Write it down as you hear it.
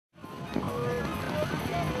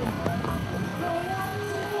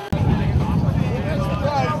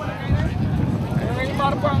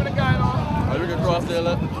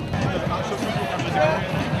Sailor.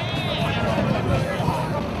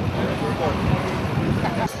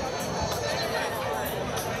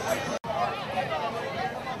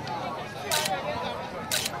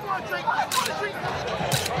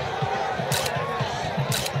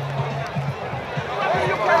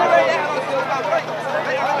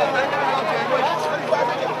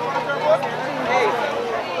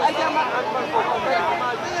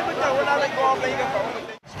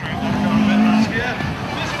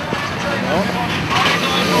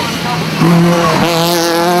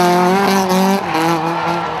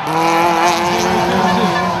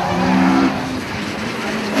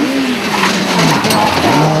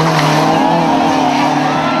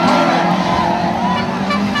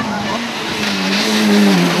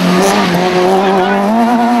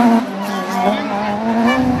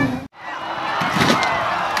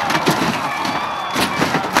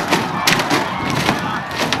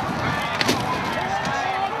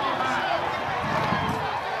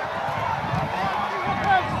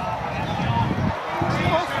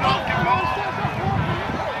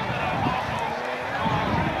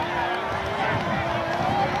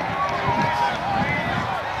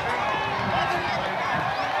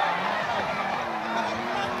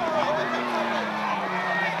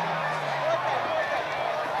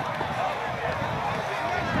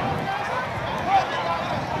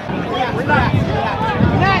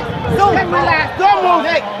 Relax, don't move.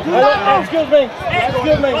 Excuse me.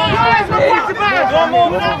 Excuse me. Don't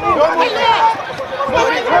move.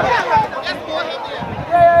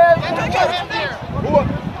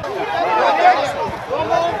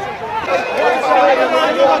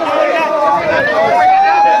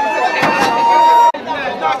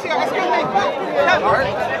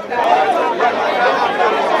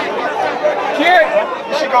 Cheers.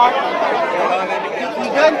 She gone. You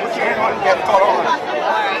good? Put your hand on and get it caught on.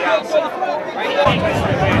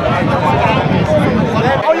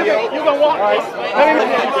 Oh, you gonna walk? Right.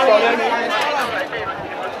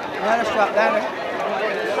 Let us drop down there.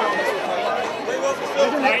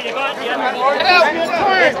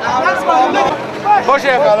 Push it,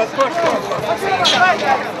 fellas. Push.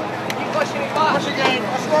 Push again.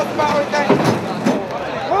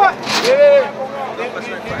 Yeah.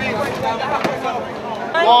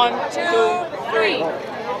 1, 2, 3.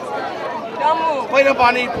 Don't move. Wait up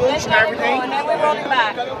on these boots and everything. And then we roll it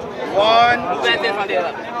back. 1. Move that there from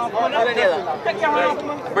there.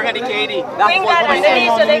 Bring it to KD. Bring that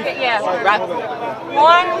underneath so they can, yeah. Right.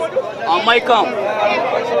 1. On my come.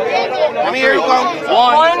 Come here you go.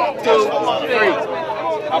 1, 2, 3.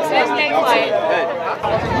 Stay quiet. Good.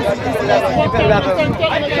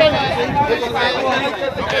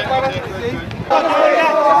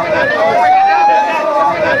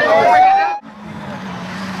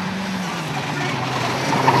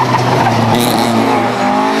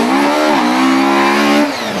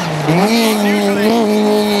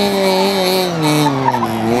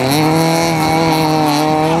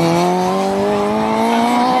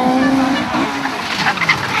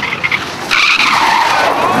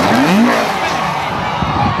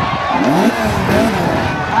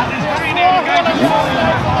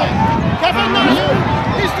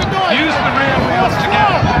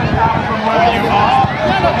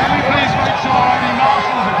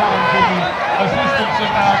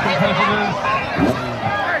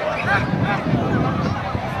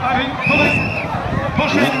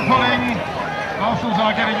 Pushing, pulling, marshals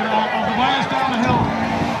are getting it out of the wires down the hill.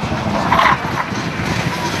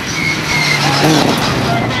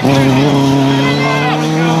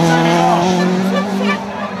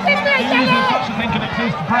 Using such a thing can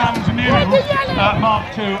exist, brand new Mark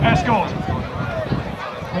II Escort,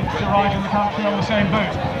 which arrived in the country on the same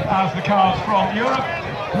boat as the cars from Europe.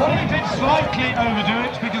 He did slightly overdo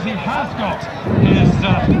it because he has got his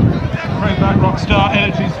Throwback Rockstar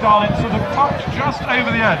Energy Starlet sort of tucked just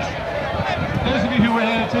over the edge. Those of you who were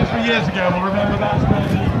here 2 or 3 years ago will remember that's where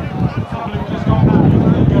the couple who just got married on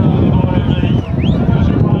the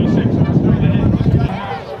version 106 of the street ahead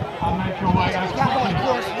and make your way as quickly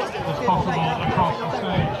as possible across the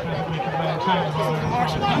stage so that we can maintain the mode.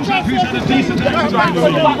 Who's had a decent exercise of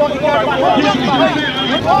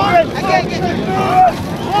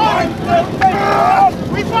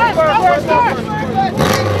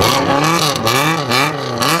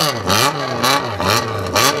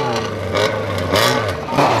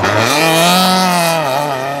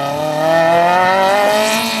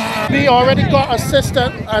We already got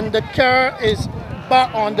assistant and the car is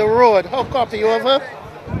back on the road. How copy, over?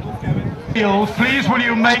 Please will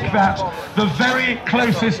you make that the very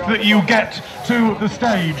closest that you get to the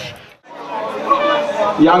stage.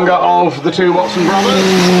 younger of the two Watson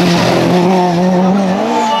brothers.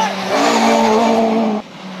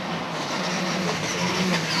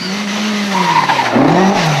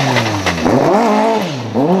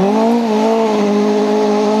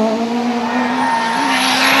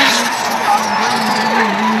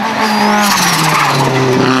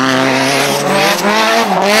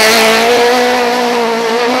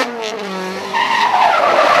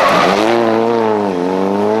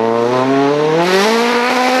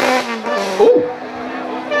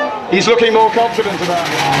 He's looking more confident about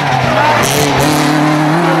it.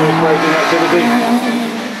 Racing activity.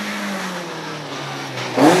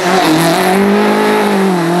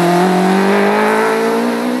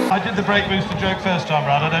 I did the brake booster joke first time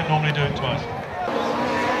round, I don't normally do it twice.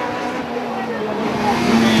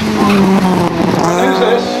 Who's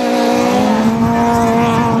this?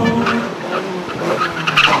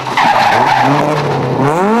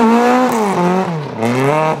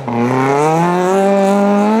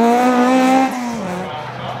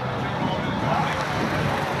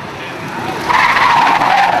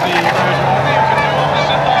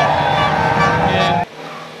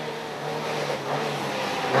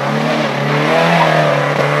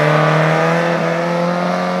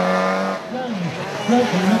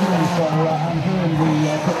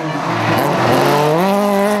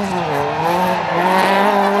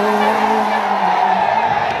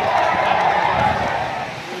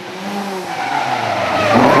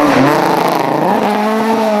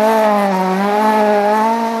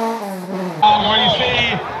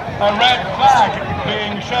 A red flag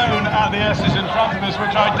being shown at the S's in front of us,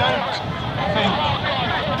 which I don't think...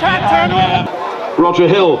 Roger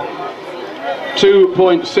Hill,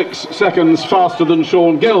 2.6 seconds faster than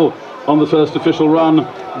Sean Gill on the first official run,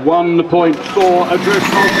 1.4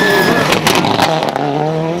 adrift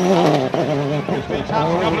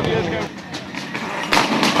on a couple of years ago.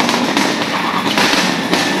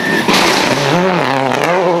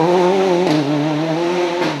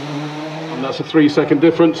 That's a 3-second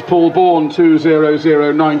difference. Paul Bourne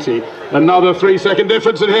 2:00.90. Another 3-second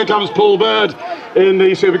difference, and here comes Paul Bird in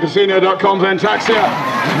the supercasino.com Ventaxia.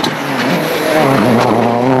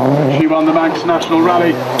 She won the Manx National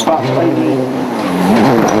Rally, but only.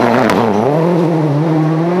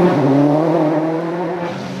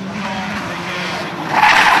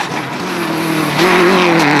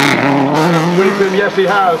 Yes, he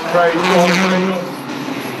has, Craig.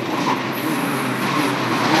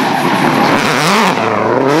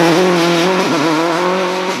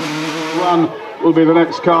 Will be the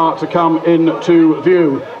next car to come into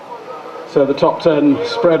view. So the top 10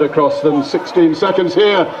 spread across them. 16 seconds.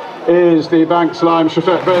 Here is the Banks Lime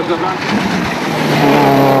Chauffeur.